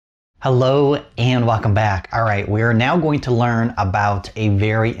Hello and welcome back. All right, we're now going to learn about a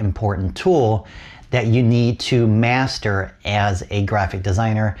very important tool that you need to master as a graphic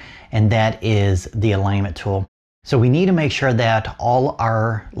designer, and that is the alignment tool. So we need to make sure that all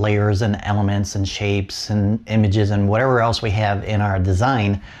our layers and elements and shapes and images and whatever else we have in our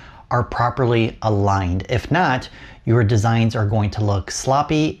design are properly aligned. If not, your designs are going to look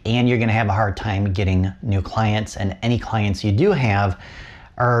sloppy and you're going to have a hard time getting new clients, and any clients you do have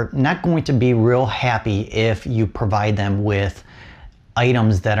are not going to be real happy if you provide them with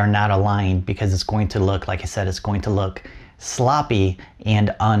items that are not aligned, because it's going to look, like I said, it's going to look sloppy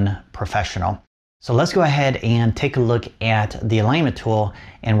and unprofessional. So let's go ahead and take a look at the alignment tool,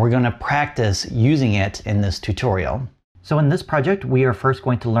 and we're going to practice using it in this tutorial. So in this project, we are first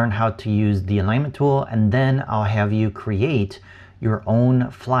going to learn how to use the alignment tool, and then I'll have you create your own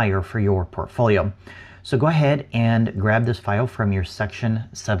flyer for your portfolio. So go ahead and grab this file from your Section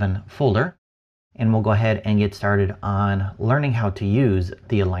 7 folder, and we'll go ahead and get started on learning how to use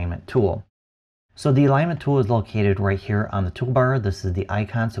the alignment tool. So the alignment tool is located right here on the toolbar. This is the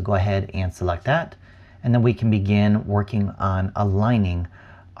icon, so go ahead and select that, and then we can begin working on aligning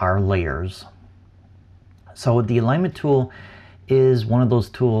our layers. So the alignment tool is one of those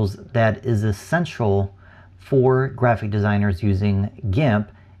tools that is essential for graphic designers using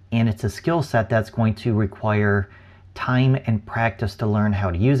GIMP, and it's a skill set that's going to require time and practice to learn how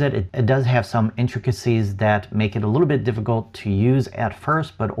to use it. It does have some intricacies that make it a little bit difficult to use at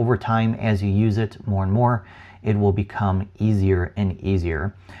first, but over time, as you use it more and more, it will become easier and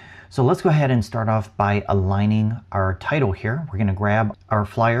easier. So let's go ahead and start off by aligning our title here. We're going to grab our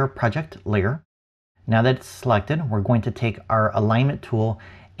flyer project layer. Now that it's selected, we're going to take our alignment tool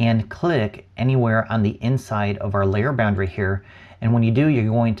and click anywhere on the inside of our layer boundary here. And when you do, you're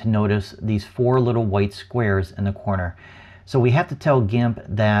going to notice these 4 little white squares in the corner. So we have to tell GIMP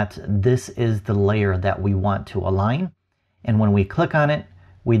that this is the layer that we want to align. And when we click on it,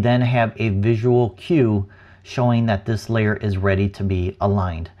 we then have a visual cue showing that this layer is ready to be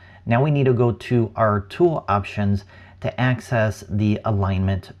aligned. Now we need to go to our tool options to access the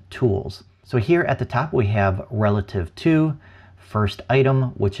alignment tools. So here at the top, we have relative to, first item,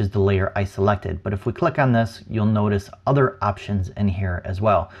 which is the layer I selected. But if we click on this, you'll notice other options in here as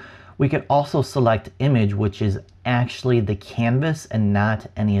well. We could also select image, which is actually the canvas and not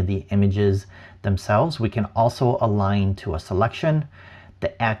any of the images themselves. We can also align to a selection,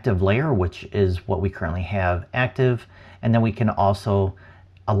 the active layer, which is what we currently have active. And then we can also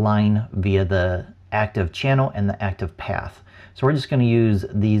align via the active channel and the active path. So we're just going to use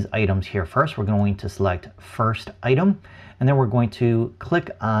these items here first. We're going to select first item, and then we're going to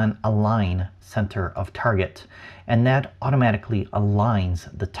click on Align Center of Target, and that automatically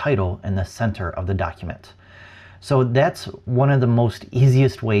aligns the title in the center of the document. So that's one of the most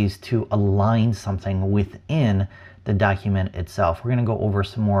easiest ways to align something within the document itself. We're going to go over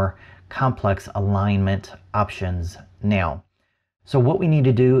some more complex alignment options now. So what we need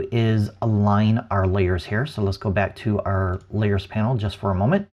to do is align our layers here. So let's go back to our layers panel just for a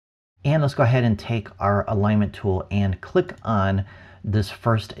moment. And let's go ahead and take our alignment tool and click on this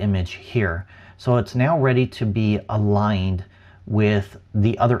first image here. So it's now ready to be aligned with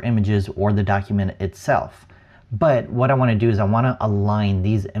the other images or the document itself. But what I want to do is I want to align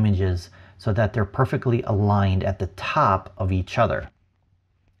these images so that they're perfectly aligned at the top of each other.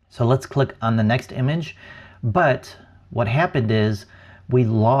 So let's click on the next image. But what happened is we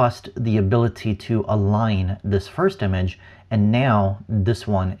lost the ability to align this first image, and now this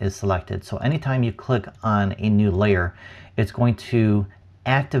one is selected. So anytime you click on a new layer, it's going to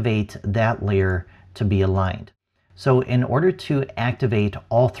activate that layer to be aligned. So in order to activate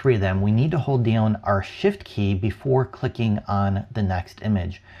all 3 of them, we need to hold down our Shift key before clicking on the next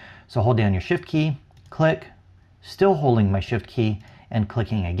image. So hold down your Shift key, click, still holding my Shift key and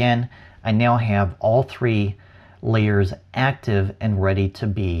clicking again. I now have all 3 layers active and ready to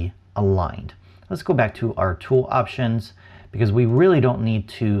be aligned. Let's go back to our tool options, because we really don't need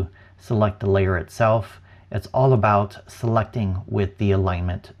to select the layer itself. It's all about selecting with the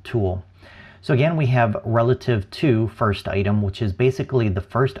alignment tool. So again, we have relative to first item, which is basically the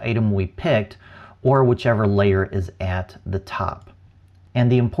first item we picked, or whichever layer is at the top.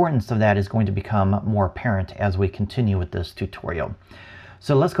 And the importance of that is going to become more apparent as we continue with this tutorial.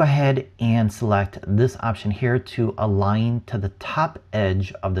 So let's go ahead and select this option here to align to the top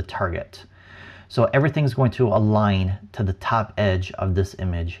edge of the target. So everything's going to align to the top edge of this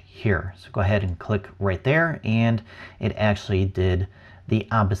image here. So go ahead and click right there, and it actually did the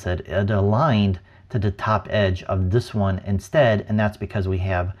opposite. It aligned to the top edge of this one instead, and that's because we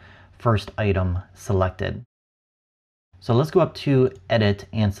have first item selected. So let's go up to Edit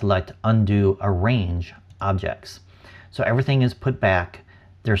and select Undo Arrange Objects. So everything is put back.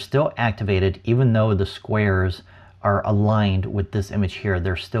 They're still activated even though the squares are aligned with this image here.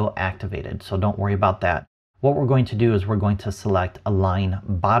 They're still activated, so don't worry about that. What we're going to do is we're going to select Align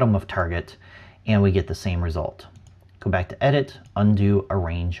Bottom of Target, and we get the same result. Go back to Edit, Undo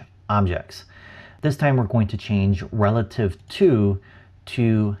Arrange Objects. This time we're going to change Relative to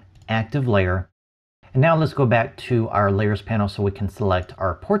Active Layer. And now let's go back to our Layers panel so we can select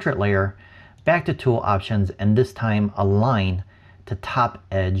our portrait layer, back to Tool Options, and this time Align to Top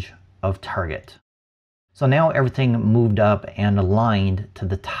Edge of Target. So now everything moved up and aligned to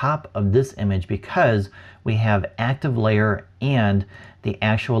the top of this image because we have Active Layer and the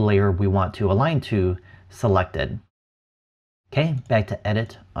actual layer we want to align to selected. Okay, back to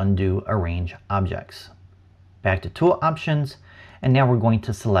Edit, Undo, Arrange Objects. Back to Tool Options, and now we're going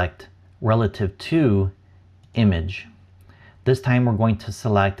to select Relative to Image. This time we're going to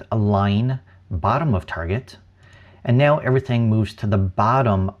select Align Bottom of Target, and now everything moves to the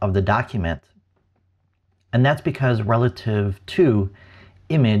bottom of the document. And that's because Relative to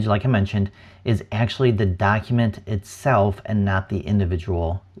Image, like I mentioned, is actually the document itself and not the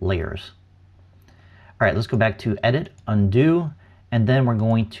individual layers. All right, let's go back to Edit, Undo, and then we're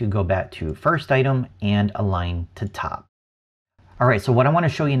going to go back to First Item and Align to Top. All right, so what I want to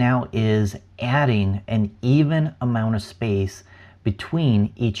show you now is adding an even amount of space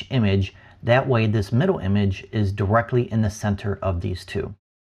between each image. That way this middle image is directly in the center of these two.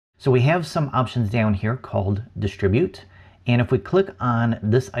 So we have some options down here called Distribute. And if we click on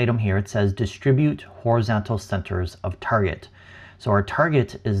this item here, it says Distribute Horizontal Centers of Target. So our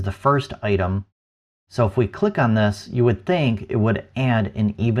target is the first item. So if we click on this, you would think it would add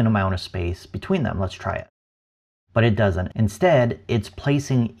an even amount of space between them. Let's try it. But it doesn't. Instead, it's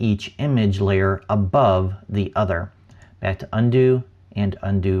placing each image layer above the other. Back to Undo and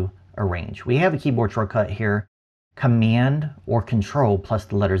Undo Arrange. We have a keyboard shortcut here, Command or Control plus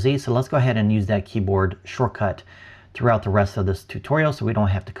the letter Z. So let's go ahead and use that keyboard shortcut throughout the rest of this tutorial so we don't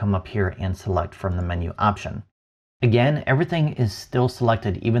have to come up here and select from the menu option. Again, everything is still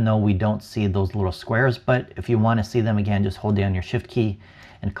selected even though we don't see those little squares, but if you want to see them again, just hold down your Shift key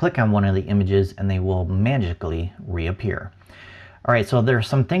and click on one of the images and they will magically reappear. All right, so there are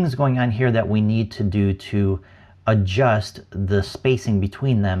some things going on here that we need to do to adjust the spacing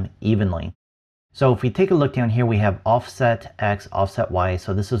between them evenly. So if we take a look down here, we have offset X, offset Y.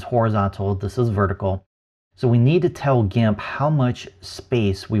 So this is horizontal, this is vertical. So we need to tell GIMP how much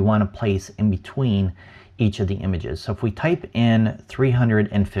space we want to place in between each of the images. So if we type in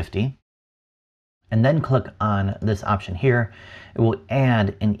 350 and then click on this option here, it will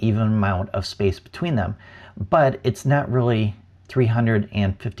add an even amount of space between them. But it's not really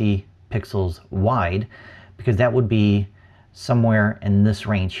 350 pixels wide because that would be somewhere in this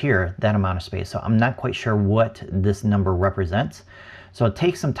range here, that amount of space. So I'm not quite sure what this number represents. So it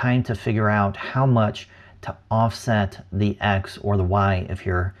takes some time to figure out how much to offset the X or the Y if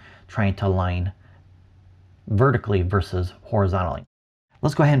you're trying to align vertically versus horizontally.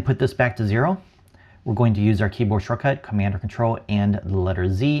 Let's go ahead and put this back to 0. We're going to use our keyboard shortcut, Command or Control and the letter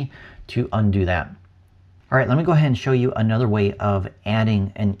Z to undo that. All right, let me go ahead and show you another way of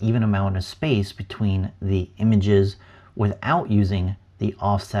adding an even amount of space between the images without using the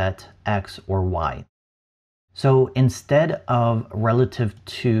offset X or Y. So instead of relative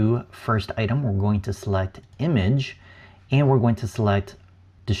to first item, we're going to select Image and we're going to select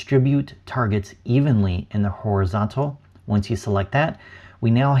Distribute Targets Evenly in the horizontal. Once you select that, we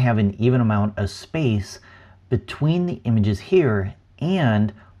now have an even amount of space between the images here,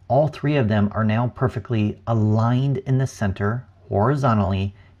 and all three of them are now perfectly aligned in the center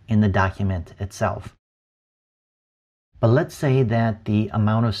horizontally in the document itself. But let's say that the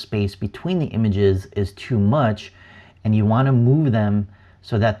amount of space between the images is too much and you want to move them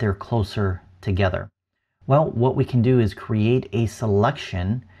so that they're closer together. Well, what we can do is create a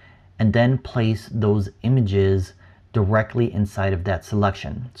selection and then place those images directly inside of that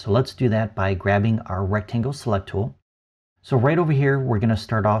selection. So let's do that by grabbing our rectangle select tool. So right over here, we're going to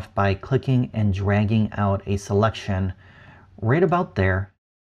start off by clicking and dragging out a selection right about there.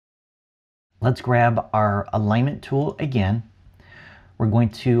 Let's grab our alignment tool again. We're going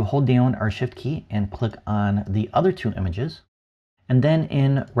to hold down our Shift key and click on the other two images. And then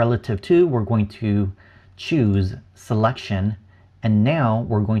in relative to, we're going to choose selection. And now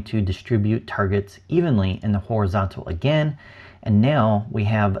we're going to distribute targets evenly in the horizontal again. And now we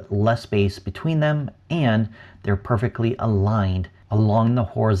have less space between them and they're perfectly aligned along the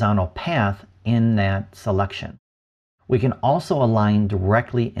horizontal path in that selection. We can also align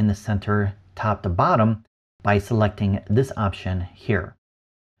directly in the center top to bottom by selecting this option here.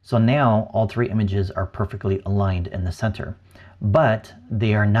 So now all three images are perfectly aligned in the center, but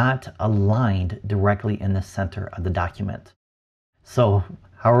they are not aligned directly in the center of the document. So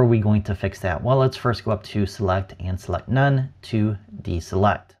how are we going to fix that? Well, let's first go up to select and select none to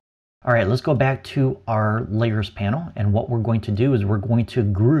deselect. All right, let's go back to our layers panel. And what we're going to do is we're going to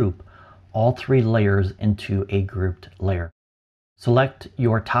group all three layers into a grouped layer. Select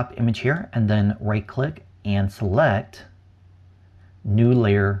your top image here and then right click and select New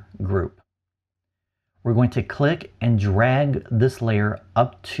Layer Group. We're going to click and drag this layer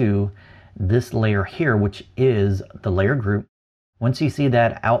up to this layer here, which is the layer group. Once you see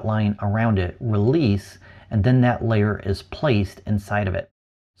that outline around it, release, and then that layer is placed inside of it.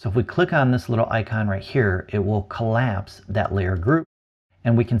 So if we click on this little icon right here, it will collapse that layer group,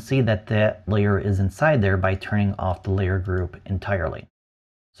 and we can see that that layer is inside there by turning off the layer group entirely.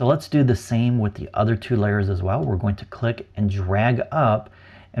 So let's do the same with the other two layers as well. We're going to click and drag up,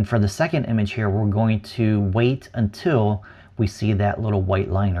 and for the second image here, we're going to wait until we see that little white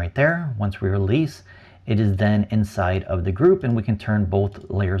line right there. Once we release, it is then inside of the group, and we can turn both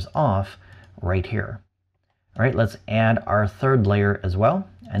layers off right here. All right, let's add our third layer as well.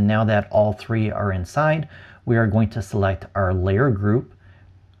 And now that all three are inside, we are going to select our layer group,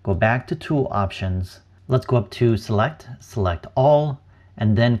 go back to Tool Options. Let's go up to Select, select All,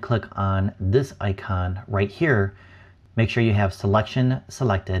 and then click on this icon right here. Make sure you have Selection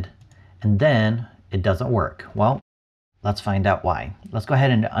selected, and then it doesn't work. Well, let's find out why. Let's go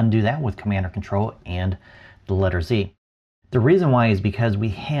ahead and undo that with Command or Control and the letter Z. The reason why is because we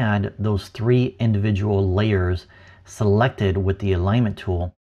had those three individual layers selected with the alignment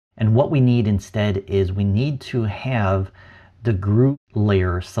tool. And what we need instead is we need to have the group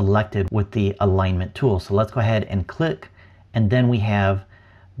layer selected with the alignment tool. So let's go ahead and click, and then we have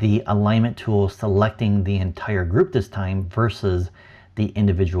the alignment tool selecting the entire group this time versus the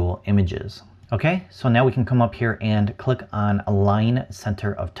individual images. Okay, so now we can come up here and click on Align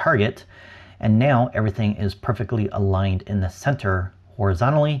Center of Target, and now everything is perfectly aligned in the center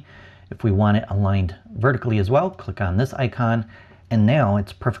horizontally. If we want it aligned vertically as well, click on this icon, and now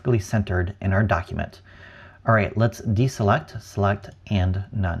it's perfectly centered in our document. All right, let's deselect, select, and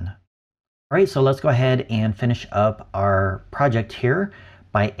none. All right, so let's go ahead and finish up our project here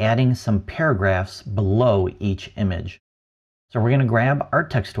by adding some paragraphs below each image. So we're going to grab our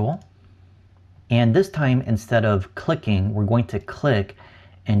text tool, and this time instead of clicking, we're going to click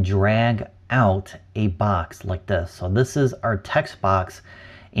and drag out a box like this. So this is our text box,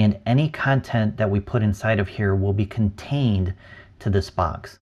 and any content that we put inside of here will be contained to this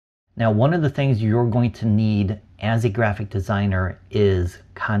box. Now, one of the things you're going to need as a graphic designer is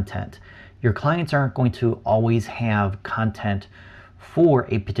content. Your clients aren't going to always have content for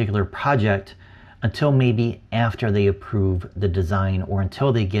a particular project until maybe after they approve the design or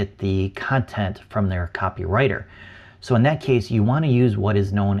until they get the content from their copywriter. So in that case, you want to use what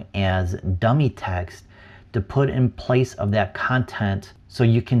is known as dummy text to put in place of that content so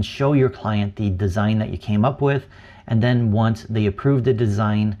you can show your client the design that you came up with, and then once they approve the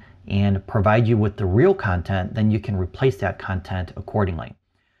design and provide you with the real content, then you can replace that content accordingly.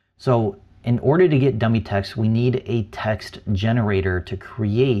 So in order to get dummy text, we need a text generator to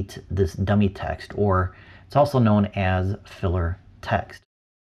create this dummy text, or it's also known as filler text.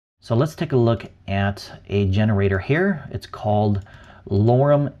 So let's take a look at a generator here. It's called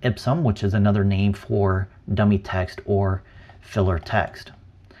Lorem Ipsum, which is another name for dummy text or filler text.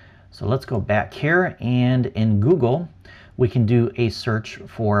 So let's go back here, and in Google, we can do a search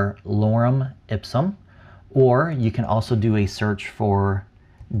for Lorem Ipsum, or you can also do a search for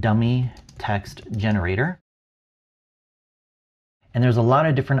dummy text generator. And there's a lot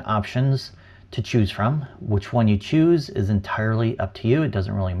of different options to choose from. Which one you choose is entirely up to you. It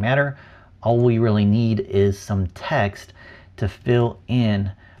doesn't really matter. All we really need is some text to fill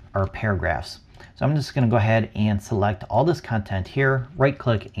in our paragraphs. So I'm just going to go ahead and select all this content here, right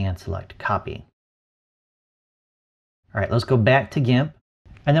click and select copy. All right, let's go back to GIMP,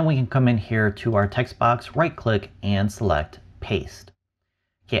 and then we can come in here to our text box, right click and select paste.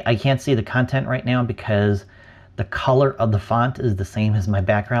 Okay, I can't see the content right now because the color of the font is the same as my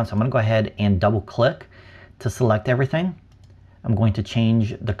background. So I'm going to go ahead and double click to select everything. I'm going to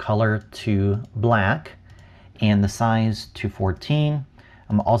change the color to black and the size to 14.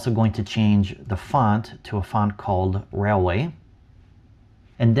 I'm also going to change the font to a font called Railway.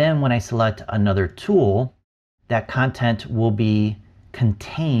 And then when I select another tool, that content will be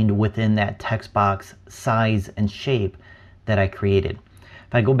contained within that text box size and shape that I created.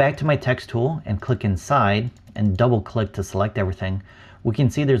 If I go back to my text tool and click inside and double click to select everything, we can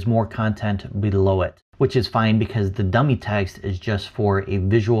see there's more content below it. which is fine because the dummy text is just for a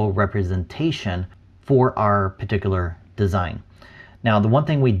visual representation for our particular design. Now, the one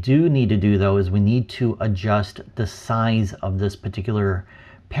thing we do need to do though is we need to adjust the size of this particular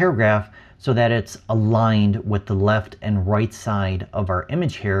paragraph so that it's aligned with the left and right side of our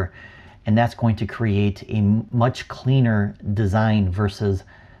image here. And that's going to create a much cleaner design versus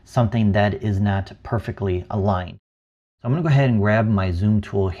something that is not perfectly aligned. So I'm going to go ahead and grab my zoom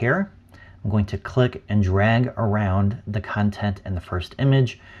tool here. I'm going to click and drag around the content in the first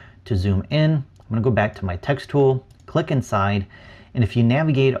image to zoom in. I'm going to go back to my text tool, click inside, and if you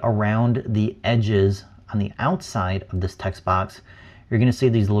navigate around the edges on the outside of this text box, you're going to see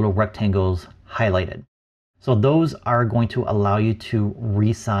these little rectangles highlighted. So those are going to allow you to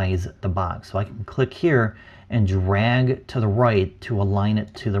resize the box. So I can click here and drag to the right to align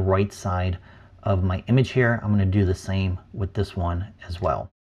it to the right side of my image here. I'm going to do the same with this one as well.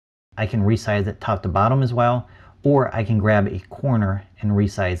 I can resize it top to bottom as well, or I can grab a corner and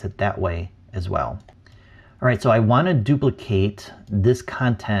resize it that way as well. All right, so I want to duplicate this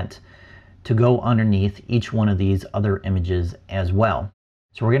content to go underneath each one of these other images as well.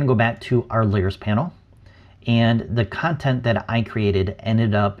 So we're going to go back to our layers panel. And the content that I created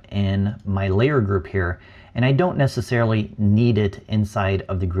ended up in my layer group here, and I don't necessarily need it inside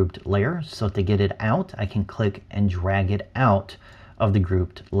of the grouped layer. So to get it out, I can click and drag it out of the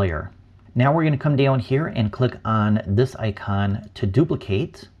grouped layer. Now we're going to come down here and click on this icon to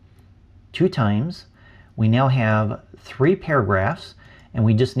duplicate 2 times. We now have 3 paragraphs, and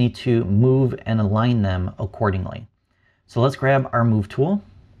we just need to move and align them accordingly. So let's grab our move tool.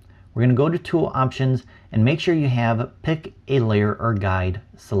 We're going to go to tool options and make sure you have pick a layer or guide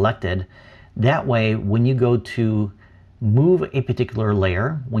selected. That way, when you go to move a particular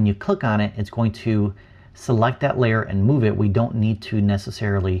layer, when you click on it, it's going to select that layer and move it. We don't need to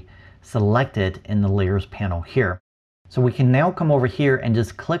necessarily select it in the layers panel here. So we can now come over here and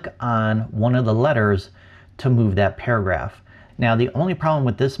just click on one of the letters to move that paragraph. Now, the only problem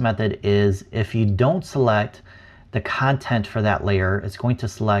with this method is if you don't select the content for that layer, it's going to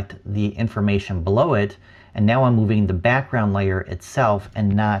select the information below it, and now I'm moving the background layer itself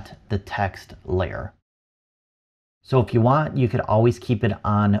and not the text layer. So if you want, you could always keep it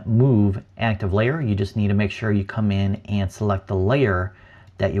on move active layer. You just need to make sure you come in and select the layer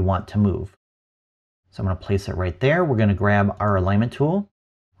that you want to move. So I'm going to place it right there. We're going to grab our alignment tool.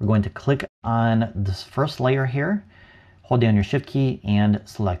 We're going to click on this first layer here, hold down your shift key and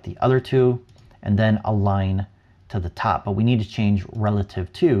select the other 2, and then align to the top, but we need to change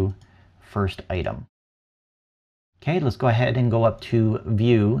relative to first item. Okay, let's go ahead and go up to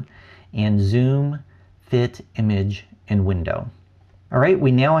view and zoom, fit, image, and window. All right,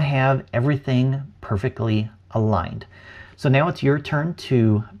 we now have everything perfectly aligned. So now it's your turn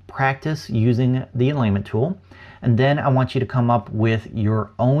to practice using the alignment tool. And then I want you to come up with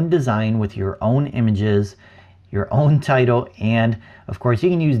your own design with your own images, your own title, and of course you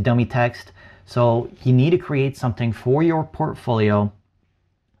can use dummy text. So you need to create something for your portfolio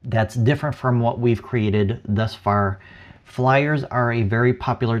that's different from what we've created thus far. Flyers are a very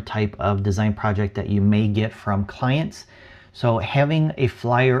popular type of design project that you may get from clients. So having a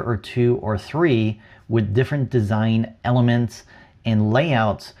flyer or 2 or 3 with different design elements and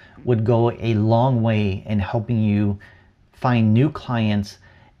layouts would go a long way in helping you find new clients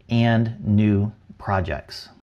and new projects.